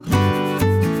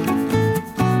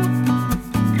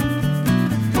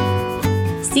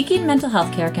Seeking mental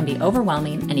health care can be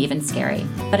overwhelming and even scary,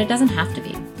 but it doesn't have to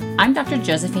be. I'm Dr.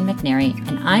 Josephine McNary,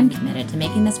 and I'm committed to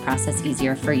making this process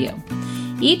easier for you.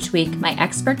 Each week, my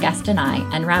expert guest and I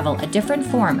unravel a different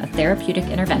form of therapeutic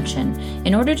intervention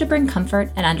in order to bring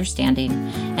comfort and understanding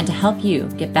and to help you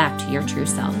get back to your true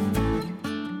self.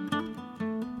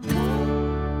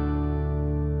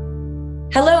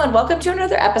 Hello, and welcome to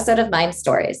another episode of Mind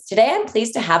Stories. Today, I'm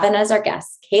pleased to have in as our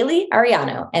guests Kaylee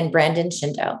Ariano and Brandon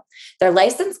Shindo. They're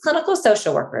licensed clinical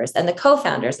social workers and the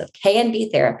co-founders of K&B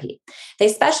Therapy. They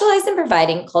specialize in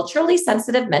providing culturally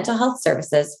sensitive mental health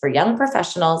services for young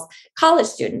professionals, college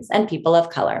students, and people of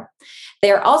color.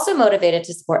 They are also motivated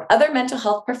to support other mental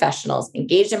health professionals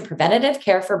engaged in preventative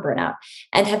care for burnout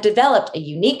and have developed a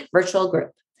unique virtual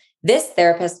group. This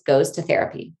Therapist Goes to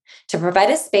Therapy, to provide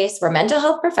a space where mental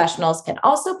health professionals can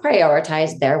also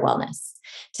prioritize their wellness.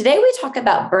 Today, we talk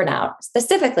about burnout,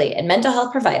 specifically in mental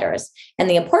health providers, and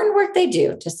the important work they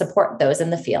do to support those in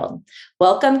the field.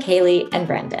 Welcome, Kaylee and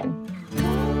Brandon.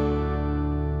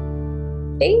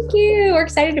 Thank you. We're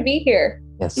excited to be here.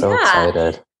 Yeah,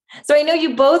 excited. So I know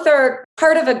you both are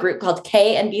part of a group called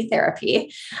K&B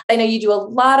Therapy. I know you do a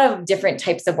lot of different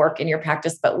types of work in your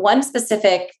practice, but one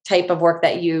specific type of work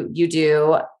that you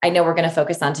do, I know we're going to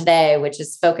focus on today, which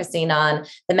is focusing on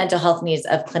the mental health needs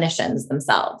of clinicians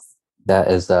themselves.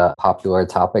 That is a popular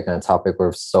topic and a topic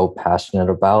we're so passionate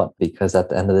about because at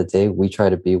the end of the day, we try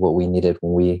to be what we needed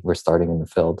when we were starting in the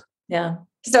field. Yeah.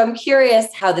 So I'm curious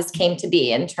how this came to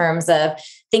be in terms of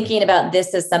thinking about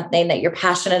this as something that you're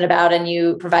passionate about and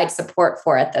you provide support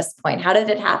for at this point. How did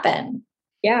it happen?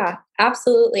 Yeah,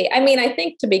 absolutely. I mean, I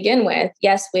think to begin with,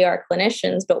 yes, we are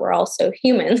clinicians, but we're also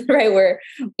humans, right?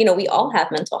 We all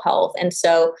have mental health. And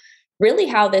so really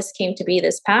how this came to be,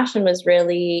 this passion was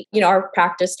really, our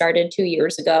practice started 2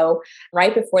 years ago,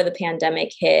 right before the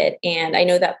pandemic hit. And I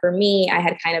know that for me, I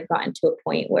had kind of gotten to a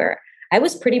point where I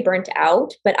was pretty burnt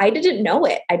out, but I didn't know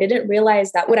it. I didn't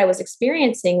realize that what I was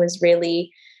experiencing was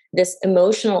really this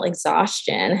emotional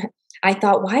exhaustion. I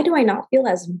thought, why do I not feel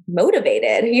as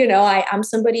motivated? I'm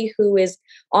somebody who is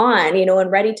on,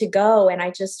 and ready to go. And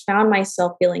I just found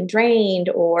myself feeling drained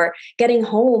or getting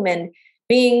home and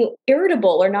being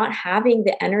irritable or not having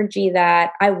the energy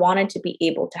that I wanted to be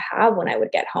able to have when I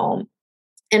would get home.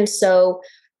 And so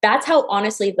that's how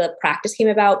honestly the practice came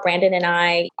about. Brandon and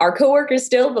I are coworkers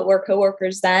still, but we're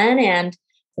coworkers then. And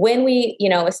when we,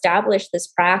 established this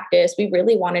practice, we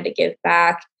really wanted to give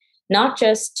back, not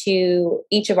just to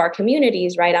each of our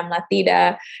communities, right? I'm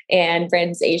Latina and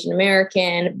Brandon's Asian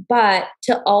American, but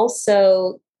to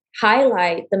also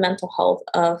highlight the mental health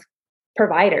of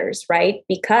providers, right?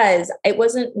 Because it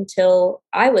wasn't until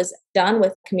I was done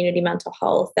with community mental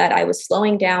health that I was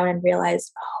slowing down and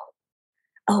realized,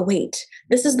 oh, wait,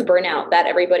 this is the burnout that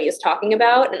everybody is talking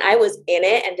about. And I was in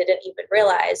it and didn't even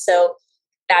realize. So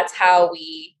that's how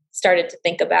we started to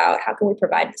think about how can we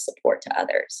provide the support to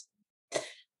others.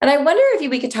 And I wonder if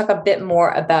we could talk a bit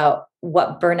more about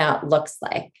what burnout looks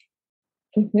like.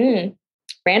 Mm-hmm.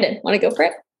 Brandon, want to go for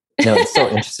it? It's so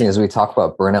interesting as we talk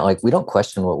about burnout, we don't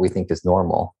question what we think is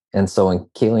normal. And so when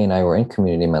Kaylee and I were in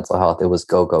community mental health, it was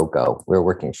go, go, go. We were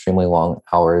working extremely long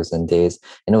hours and days.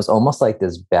 And it was almost like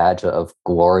this badge of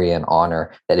glory and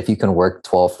honor that if you can work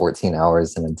 12, 14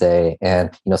 hours in a day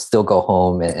and, still go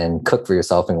home and cook for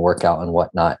yourself and work out and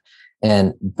whatnot.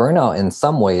 And burnout in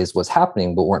some ways was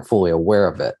happening, but weren't fully aware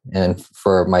of it. And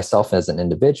for myself as an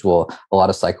individual, a lot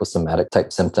of psychosomatic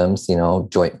type symptoms,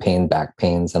 joint pain, back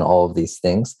pains, and all of these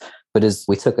things. But as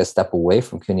we took a step away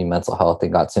from community mental health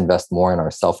and got to invest more in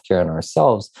our self-care and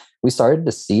ourselves, we started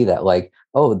to see that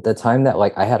the time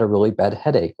that I had a really bad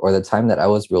headache or the time that I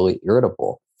was really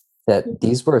irritable, that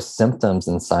these were symptoms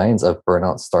and signs of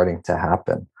burnout starting to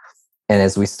happen. And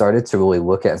as we started to really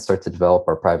look at and start to develop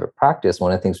our private practice,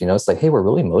 one of the things we noticed, hey, we're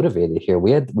really motivated here.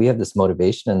 We have this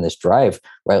motivation and this drive,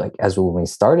 right? As when we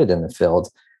started in the field,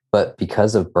 but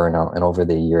because of burnout and over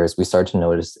the years, we started to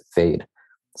notice it fade.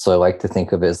 So I like to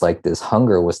think of it as this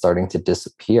hunger was starting to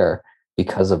disappear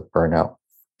because of burnout.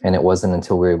 And it wasn't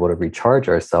until we were able to recharge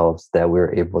ourselves that we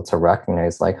were able to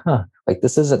recognize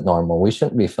this isn't normal. We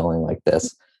shouldn't be feeling like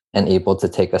this, and able to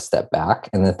take a step back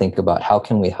and then think about how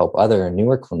can we help other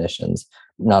newer clinicians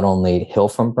not only heal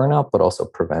from burnout, but also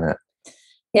prevent it.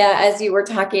 Yeah. As you were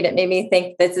talking, it made me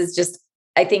think this is just,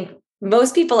 I think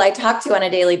most people I talk to on a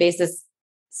daily basis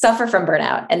suffer from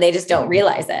burnout and they just don't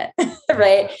realize it.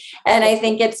 Right. And I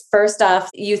think it's first off,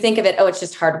 you think of it, it's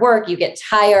just hard work. You get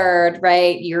tired,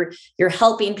 right? You're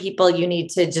helping people. You need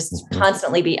to just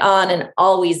constantly be on and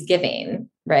always giving,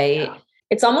 right?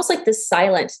 It's almost like this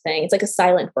silent thing. It's like a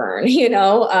silent burn,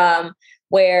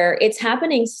 where it's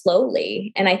happening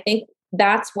slowly. And I think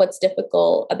that's what's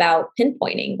difficult about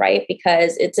pinpointing, right?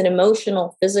 Because it's an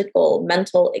emotional, physical,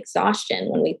 mental exhaustion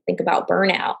when we think about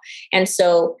burnout. And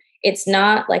so it's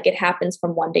not like it happens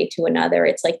from one day to another.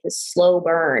 It's like this slow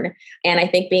burn. And I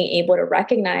think being able to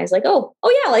recognize like, oh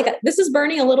yeah, like this is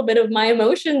burning a little bit of my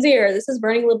emotions here. This is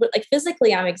burning a little bit, like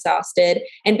physically I'm exhausted,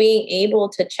 and being able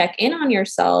to check in on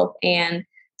yourself and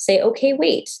say, okay,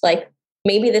 wait, like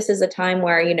maybe this is a time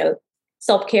where,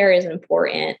 self-care is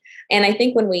important. And I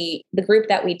think when the group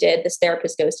that we did, This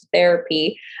Therapist Goes to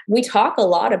Therapy, we talk a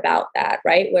lot about that,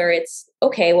 right? Where it's,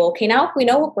 okay, now we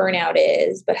know what burnout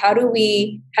is, but how do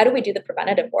we do the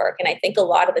preventative work? And I think a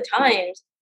lot of the times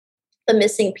the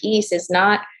missing piece is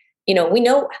not, we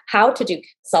know how to do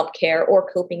self-care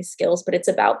or coping skills, but it's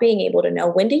about being able to know,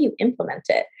 when do you implement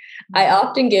it? I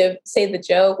often say the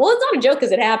joke. Well, it's not a joke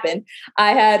because it happened.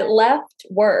 I had left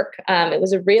work. It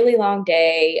was a really long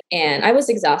day and I was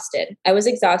exhausted.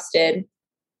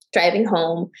 Driving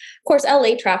home. Of course,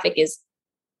 LA traffic is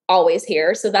always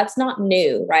here, so that's not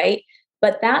new, right?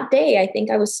 But that day, I think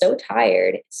I was so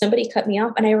tired. Somebody cut me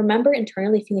off and I remember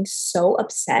internally feeling so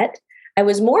upset. I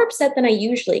was more upset than I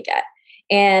usually get.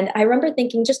 And I remember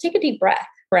thinking, just take a deep breath,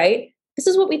 right? This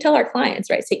is what we tell our clients,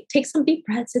 right? Say, take some deep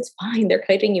breaths. It's fine. They're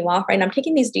cutting you off, right? And I'm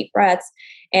taking these deep breaths.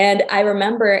 And I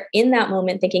remember in that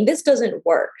moment thinking, this doesn't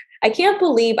work. I can't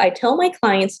believe I tell my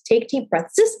clients to take deep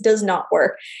breaths. This does not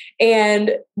work.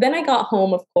 And then I got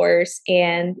home, of course,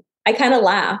 and I kind of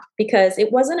laughed because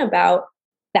it wasn't about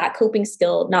that coping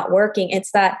skill not working.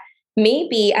 It's that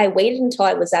maybe I waited until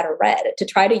I was at a red to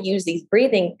try to use these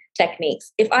breathing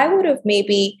techniques. If I would have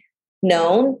maybe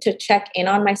known to check in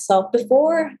on myself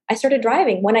before I started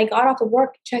driving, when I got off of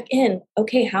work, check in.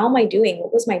 Okay, how am I doing?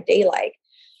 What was my day like?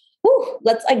 Whew,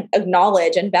 let's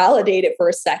acknowledge and validate it for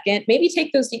a second. Maybe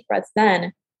take those deep breaths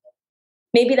then.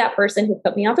 Maybe that person who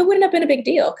cut me off, it wouldn't have been a big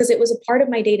deal because it was a part of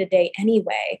my day to day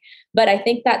anyway. But I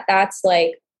think that's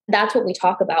what we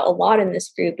talk about a lot in this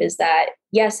group, is that,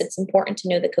 yes, it's important to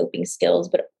know the coping skills,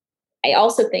 but I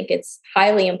also think it's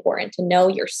highly important to know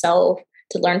yourself,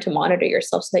 to learn to monitor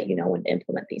yourself so that you know when to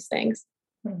implement these things.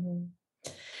 Mm-hmm.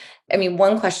 I mean,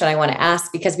 one question I want to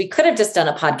ask, because we could have just done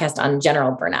a podcast on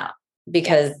general burnout,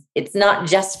 because it's not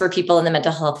just for people in the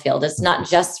mental health field. It's not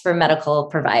just for medical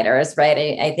providers,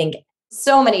 right? I think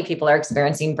so many people are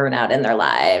experiencing burnout in their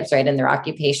lives, right? In their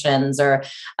occupations or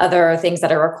other things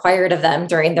that are required of them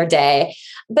during their day.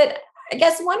 But I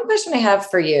guess one question I have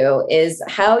for you is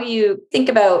how you think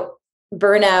about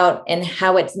burnout and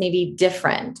how it's maybe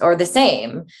different or the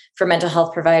same for mental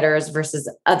health providers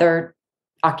versus other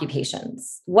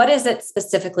occupations. What is it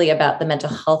specifically about the mental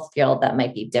health field that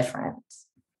might be different?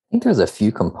 I think there's a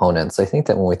few components. I think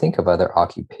that when we think of other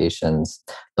occupations,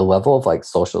 the level of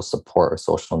social support or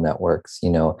social networks,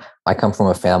 I come from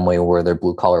a family where they're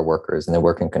blue collar workers and they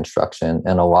work in construction,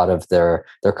 and a lot of their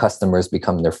customers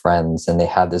become their friends, and they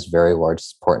have this very large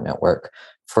support network.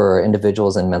 For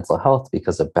individuals in mental health,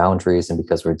 because of boundaries and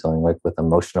because we're dealing with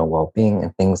emotional well-being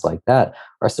and things like that,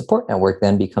 our support network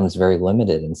then becomes very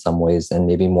limited in some ways, and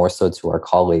maybe more so to our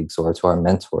colleagues or to our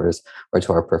mentors or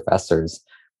to our professors.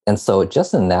 And so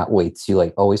just in that way too,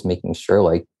 always making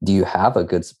sure, do you have a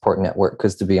good support network?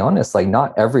 Because to be honest,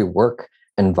 not every work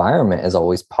environment is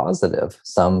always positive.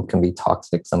 Some can be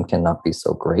toxic, some cannot be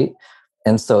so great.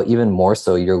 And so even more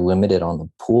so, you're limited on the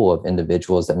pool of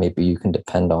individuals that maybe you can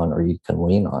depend on or you can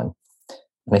lean on.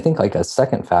 And I think a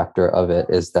second factor of it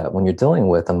is that when you're dealing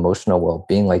with emotional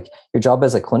well-being, your job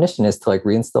as a clinician is to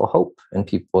reinstill hope in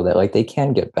people that they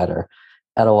can get better.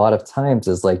 At a lot of times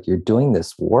is you're doing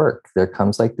this work, there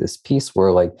comes this piece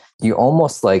where you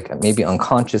almost maybe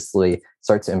unconsciously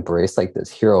start to embrace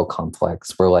this hero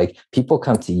complex where people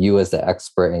come to you as the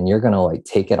expert and you're going to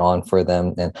take it on for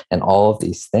them and all of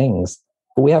these things.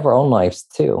 But we have our own lives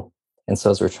too. And so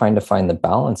as we're trying to find the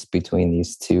balance between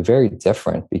these two, very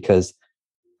different, because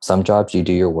some jobs you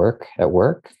do your work at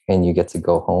work and you get to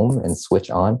go home and switch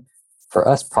on. For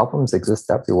us, problems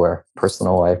exist everywhere,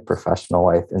 personal life, professional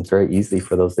life, and it's very easy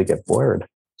for those to get blurred.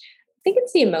 I think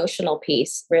it's the emotional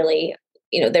piece, really.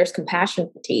 There's compassion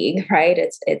fatigue, right?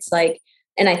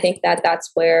 And I think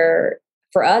that's where,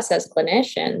 for us as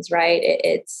clinicians, right,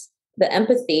 it's the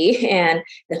empathy and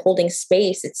the holding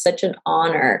space. It's such an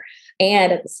honor.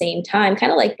 And at the same time,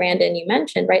 kind of like Brandon, you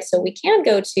mentioned, right? So we can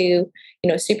go to,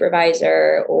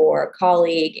 supervisor or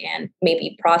colleague and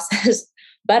maybe process.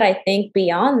 But I think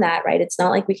beyond that, right, it's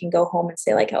not like we can go home and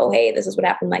say oh, hey, this is what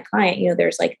happened to my client.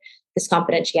 There's this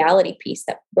confidentiality piece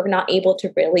that we're not able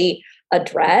to really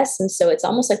address. And so it's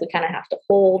almost like we kind of have to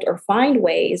hold or find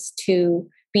ways to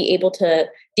be able to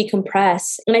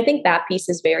decompress. And I think that piece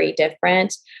is very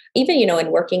different. Even,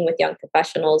 in working with young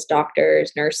professionals,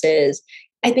 doctors, nurses,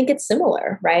 I think it's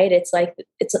similar, right? It's like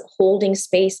it's holding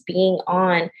space, being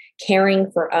on,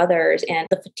 caring for others, and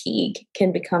the fatigue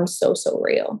can become so, so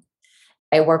real.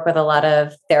 I work with a lot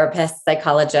of therapists,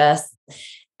 psychologists,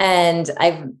 and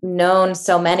I've known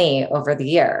so many over the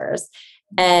years.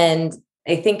 And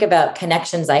I think about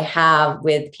connections I have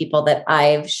with people that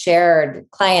I've shared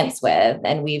clients with,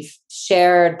 and we've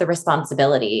shared the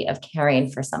responsibility of caring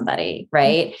for somebody,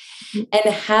 right? Mm-hmm.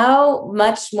 And how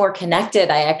much more connected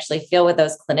I actually feel with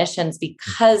those clinicians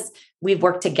because we've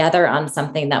worked together on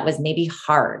something that was maybe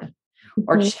hard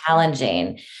or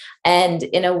challenging. And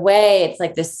in a way, it's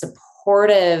like this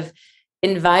supportive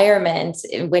environment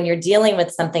when you're dealing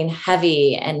with something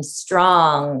heavy and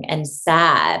strong and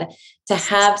sad, to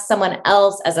have someone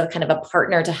else as a kind of a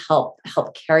partner to help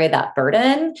carry that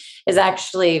burden is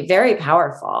actually very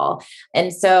powerful.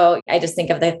 And so I just think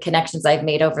of the connections I've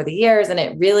made over the years, and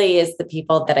it really is the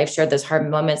people that I've shared those hard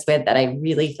moments with that I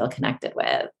really feel connected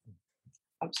with.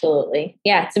 Absolutely.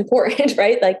 Yeah, it's important,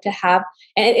 right? Like to have,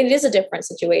 and it is a different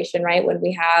situation, right? When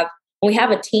we have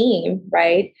a team,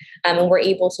 right? And we're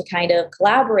able to kind of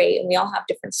collaborate, and we all have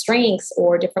different strengths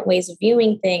or different ways of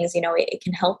viewing things, it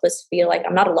can help us feel like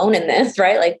I'm not alone in this,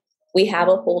 right? Like we have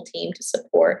a whole team to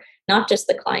support, not just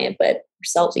the client, but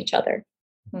ourselves, each other.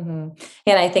 Mm-hmm.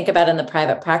 And I think about in the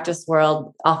private practice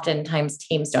world, oftentimes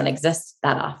teams don't exist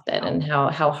that often, and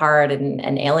how hard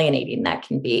and alienating that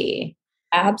can be.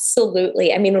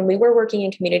 Absolutely. I mean, when we were working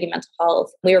in community mental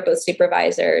health, we were both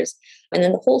supervisors, and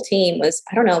then the whole team was,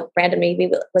 I don't know, Brandon, maybe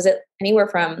was it anywhere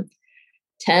from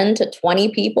 10 to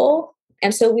 20 people?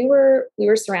 And so we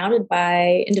were surrounded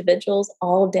by individuals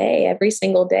all day, every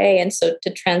single day. And so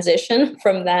to transition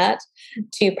from that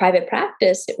to private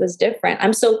practice, it was different.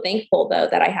 I'm so thankful though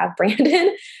that I have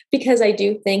Brandon, because I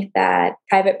do think that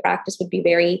private practice would be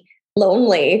very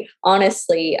lonely,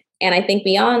 honestly. And I think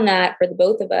beyond that, for the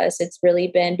both of us, it's really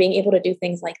been being able to do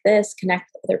things like this, connect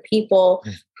with other people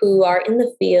who are in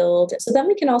the field. So then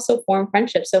we can also form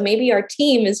friendships. So maybe our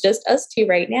team is just us two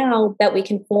right now, that we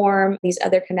can form these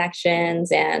other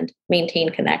connections and maintain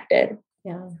connected.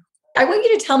 Yeah. I want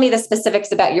you to tell me the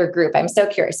specifics about your group. I'm so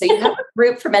curious. So you have a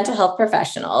group for mental health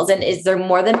professionals, and is there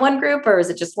more than one group, or is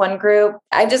it just one group?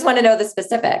 I just want to know the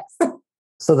specifics.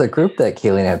 So the group that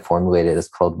Kayleen had formulated is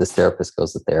called This Therapist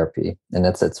Goes to Therapy, and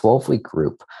it's a 12-week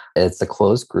group. It's a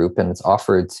closed group, and it's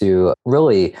offered to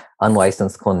really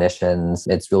unlicensed clinicians.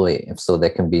 It's really so they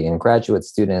can be in graduate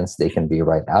students, they can be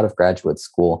right out of graduate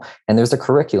school. And there's a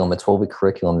curriculum, a 12-week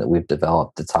curriculum that we've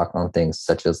developed to talk on things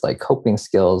such as like coping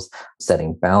skills,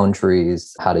 setting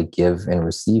boundaries, how to give and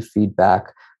receive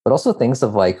feedback, but also things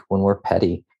of like when we're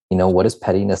petty, what does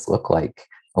pettiness look like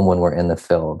when we're in the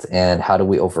field, and how do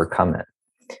we overcome it?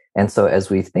 And so as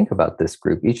we think about this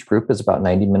group, each group is about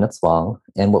 90 minutes long.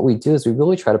 And what we do is we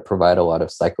really try to provide a lot of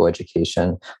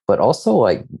psychoeducation, but also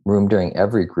like room during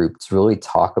every group to really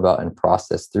talk about and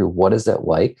process through what is it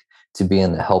like to be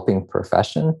in the helping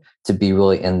profession, to be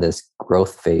really in this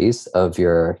growth phase of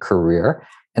your career.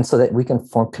 And so that we can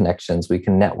form connections, we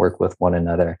can network with one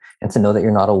another, and to know that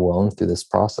you're not alone through this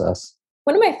process.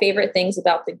 One of my favorite things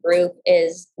about the group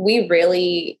is we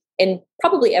really, and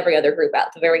probably every other group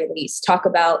at the very least, talk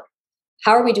about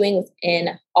how are we doing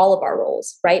within all of our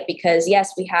roles, right? Because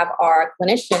yes, we have our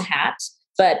clinician hat,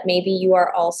 but maybe you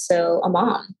are also a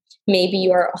mom. Maybe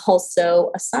you are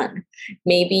also a son.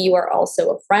 Maybe you are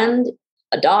also a friend,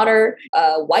 a daughter,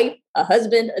 a wife, a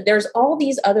husband. There's all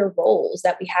these other roles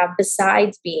that we have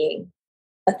besides being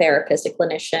a therapist, a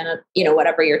clinician,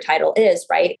 whatever your title is,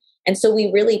 right? And so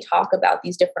we really talk about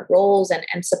these different roles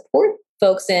and support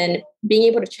folks in being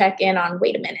able to check in on,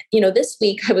 wait a minute, this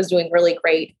week I was doing really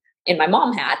great in my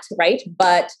mom hat, right?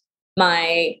 But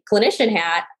my clinician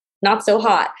hat, not so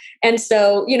hot. And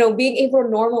so, being able to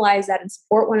normalize that and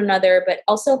support one another, but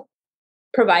also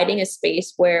providing a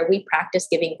space where we practice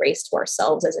giving grace to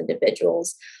ourselves as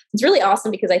individuals. It's really awesome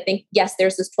because I think, yes,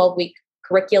 there's this 12-week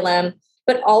curriculum,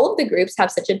 but all of the groups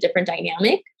have such a different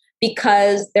dynamic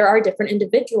because there are different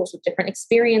individuals with different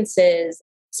experiences,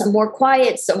 some more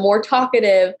quiet, some more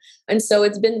talkative. And so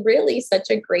it's been really such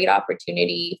a great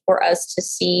opportunity for us to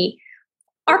see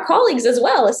our colleagues as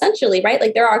well, essentially, right?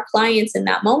 Like there are clients in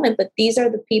that moment, but these are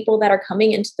the people that are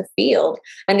coming into the field,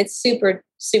 and it's super,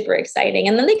 super exciting.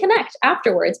 And then they connect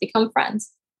afterwards, become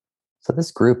friends. So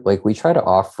this group, like we try to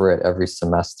offer it every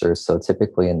semester. So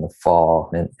typically in the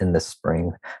fall and in the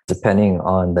spring, depending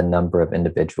on the number of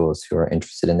individuals who are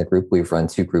interested in the group, we've run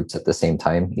 2 groups at the same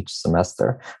time each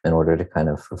semester in order to kind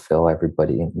of fulfill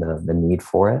everybody the need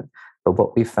for it. But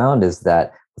what we found is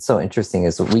that what's so interesting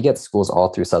is we get schools all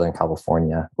through Southern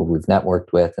California who we've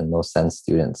networked with and they'll send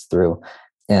students through.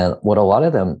 And what a lot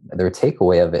of them, their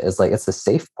takeaway of it is like, it's a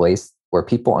safe place where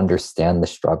people understand the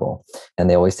struggle. And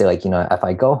they always say like, if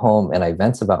I go home and I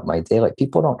vent about my day, like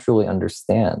people don't truly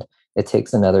understand. It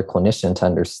takes another clinician to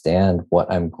understand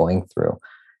what I'm going through.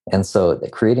 And so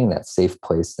creating that safe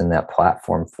place and that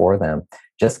platform for them,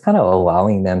 just kind of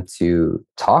allowing them to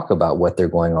talk about what they're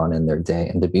going on in their day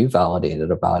and to be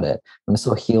validated about it. I'm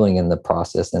so healing in the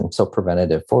process and so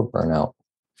preventative for burnout.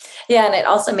 Yeah. And it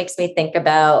also makes me think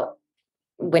about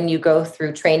when you go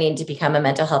through training to become a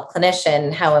mental health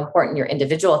clinician, how important your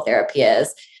individual therapy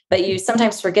is. But you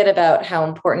sometimes forget about how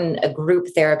important a group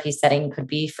therapy setting could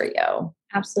be for you.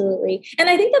 Absolutely. And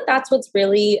I think that that's what's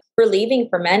really relieving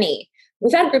for many.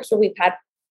 We've had groups where we've had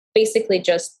basically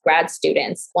just grad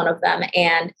students, one of them.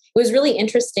 And it was really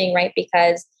interesting, right?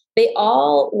 Because they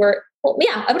all were,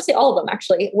 I would say all of them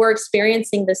actually were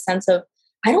experiencing this sense of,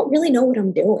 I don't really know what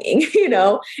I'm doing,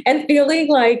 and feeling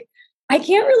like I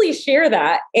can't really share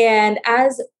that. And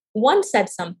as one said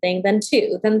something, then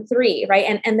two, then three,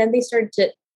 right? And then they started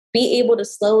to be able to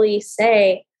slowly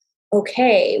say,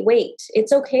 okay, wait,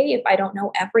 it's okay if I don't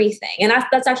know everything. And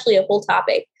that's actually a whole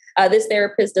topic. This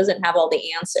therapist doesn't have all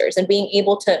the answers, and being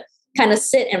able to kind of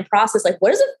sit and process, like,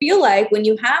 what does it feel like when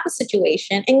you have a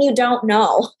situation and you don't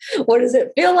know? What does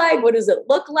it feel like? What does it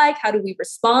look like? How do we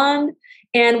respond?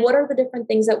 And what are the different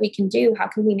things that we can do? How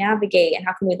can we navigate and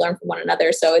how can we learn from one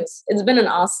another? So it's been an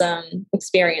awesome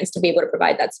experience to be able to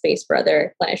provide that space for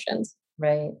other clinicians.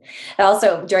 Right.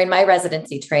 Also, during my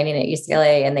residency training at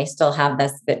UCLA, and they still have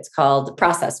this, it's called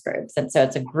process groups. And so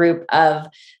it's a group of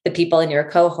the people in your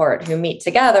cohort who meet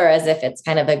together as if it's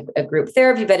kind of a group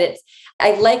therapy. But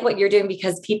I like what you're doing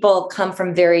because people come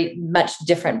from very much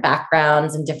different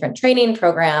backgrounds and different training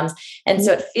programs. And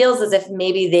so it feels as if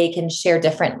maybe they can share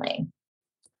differently.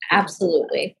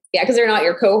 Absolutely. Yeah, because they're not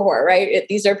your cohort, right?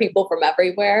 These are people from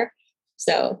everywhere.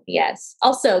 So yes.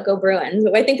 Also, go Bruins.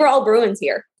 I think we're all Bruins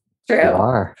here. True. You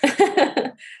are.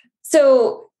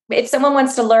 So if someone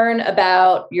wants to learn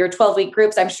about your 12-week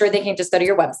groups, I'm sure they can just go to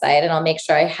your website, and I'll make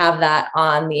sure I have that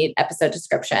on the episode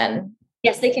description.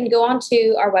 Yes, they can go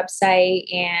onto our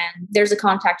website and there's a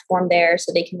contact form there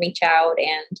so they can reach out.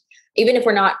 And even if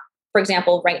we're not, for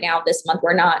example, right now, this month,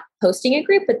 we're not hosting a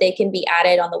group, but they can be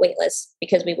added on the wait list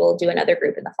because we will do another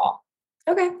group in the fall.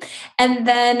 Okay. And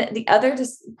then the other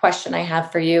question I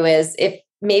have for you is if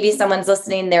maybe someone's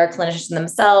listening, they're a clinician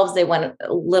themselves, they want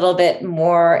a little bit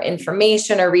more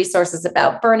information or resources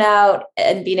about burnout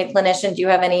and being a clinician. Do you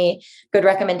have any good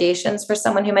recommendations for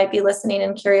someone who might be listening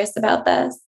and curious about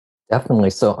this? Definitely.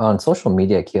 So on social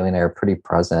media, Kaylee and I are pretty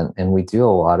present, and we do a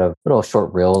lot of little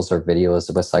short reels or videos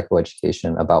about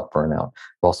psychoeducation about burnout,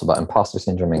 also about imposter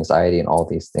syndrome, anxiety, and all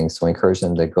these things. So I encourage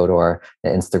them to go to our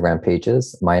Instagram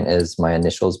pages. Mine is my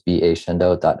initials,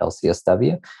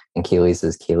 bashendo.lcsw, and Kaylee's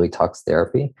is Kaylee Talks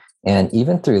Therapy. And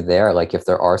even through there, like if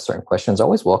there are certain questions,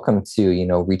 always welcome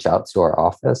to, reach out to our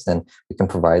office and we can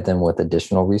provide them with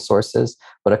additional resources.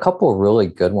 But a couple of really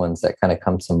good ones that kind of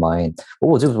come to mind, what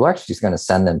we'll do is we're actually just going to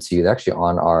send them to you. They're actually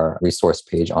on our resource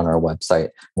page on our website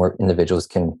where individuals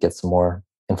can get some more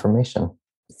information.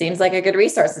 Seems like a good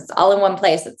resource. It's all in one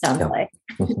place, it sounds like.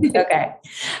 Okay.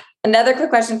 Another quick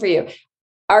question for you.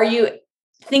 Are you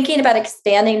thinking about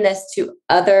expanding this to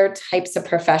other types of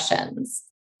professions?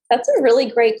 That's a really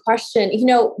great question.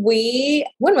 When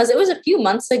was it? It was a few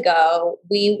months ago,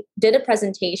 we did a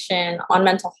presentation on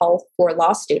mental health for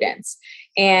law students.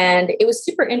 And it was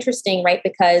super interesting, right?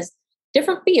 Because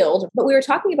different field, but we were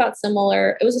talking about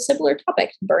it was a similar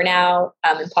topic, burnout,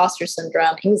 imposter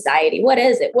syndrome, anxiety. What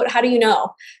is it? How do you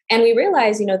know? And we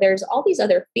realized, there's all these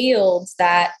other fields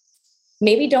that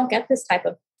maybe don't get this type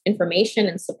of information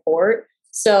and support.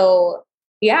 So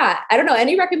yeah, I don't know.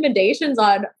 Any recommendations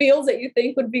on fields that you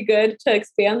think would be good to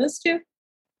expand this to?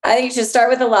 I think you should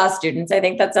start with the law students. I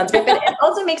think that sounds great. But it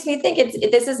also makes me think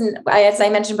this isn't, as I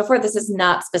mentioned before, this is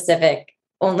not specific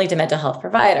only to mental health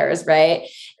providers, right?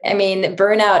 I mean,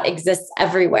 burnout exists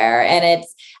everywhere. And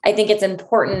I think it's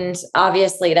important,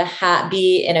 obviously, to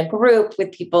be in a group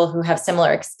with people who have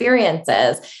similar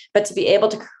experiences, but to be able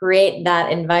to create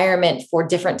that environment for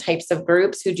different types of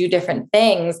groups who do different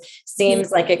things seems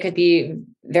like it could be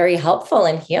very helpful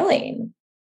and healing.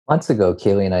 Months ago,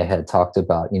 Kaylee and I had talked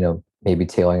about, maybe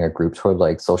tailoring a group toward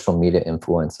like social media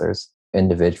influencers,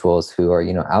 individuals who are,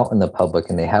 out in the public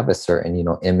and they have a certain,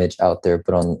 image out there,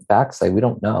 but on the backside, we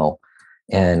don't know.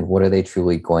 And what are they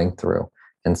truly going through?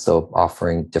 And so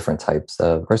offering different types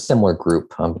of, or similar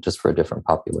group, just for a different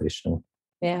population.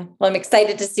 Yeah. Well, I'm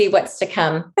excited to see what's to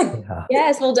come. Yeah.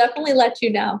 Yes, we'll definitely let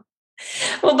you know.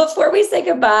 Well, before we say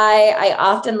goodbye, I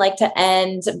often like to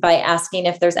end by asking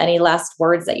if there's any last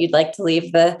words that you'd like to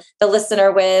leave the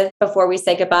listener with before we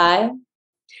say goodbye.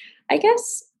 I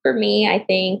guess for me, I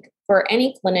think for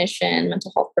any clinician,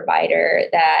 mental health provider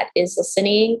that is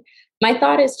listening, my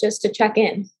thought is just to check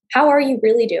in. How are you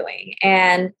really doing?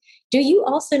 And do you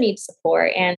also need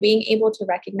support? And being able to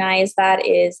recognize that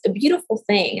is a beautiful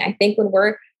thing. I think when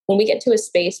we get to a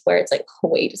space where it's like, oh,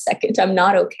 wait a second, I'm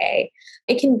not okay.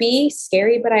 It can be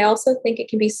scary, but I also think it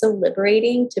can be so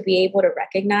liberating to be able to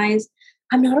recognize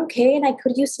I'm not okay and I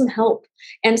could use some help.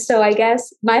 And so I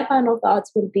guess my final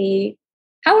thoughts would be,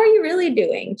 how are you really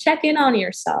doing? Check in on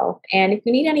yourself. And if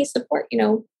you need any support,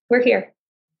 we're here.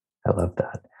 I love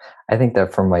that. I think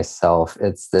that for myself,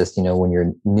 it's this, when you're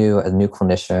a new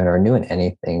clinician or new in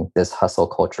anything, this hustle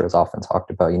culture is often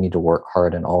talked about. You need to work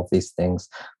hard and all of these things,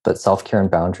 but self-care and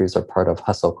boundaries are part of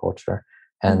hustle culture.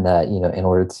 And that, in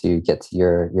order to get to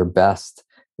your best,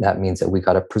 that means that we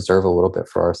got to preserve a little bit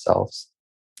for ourselves.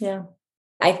 Yeah.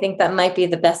 I think that might be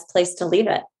the best place to leave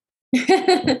it.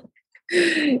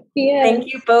 Yeah.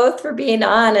 Thank you both for being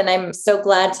on. And I'm so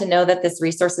glad to know that this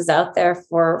resource is out there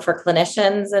for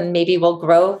clinicians, and maybe will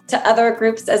grow to other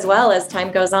groups as well as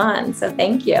time goes on. So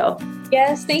thank you.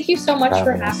 Yes. Thank you so much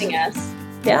for having us.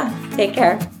 Yeah. Take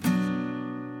care.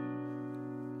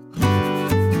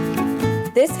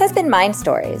 This has been Mind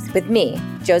Stories with me,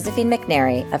 Josephine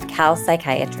McNary of Cal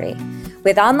Psychiatry.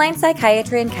 With online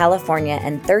psychiatry in California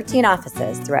and 13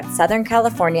 offices throughout Southern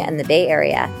California and the Bay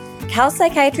Area, Cal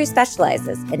Psychiatry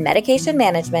specializes in medication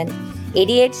management,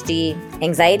 ADHD,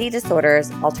 anxiety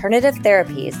disorders, alternative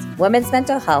therapies, women's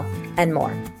mental health, and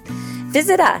more.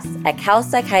 Visit us at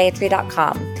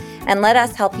calpsychiatry.com and let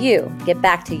us help you get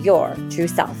back to your true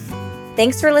self.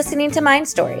 Thanks for listening to Mind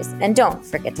Stories, and don't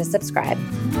forget to subscribe.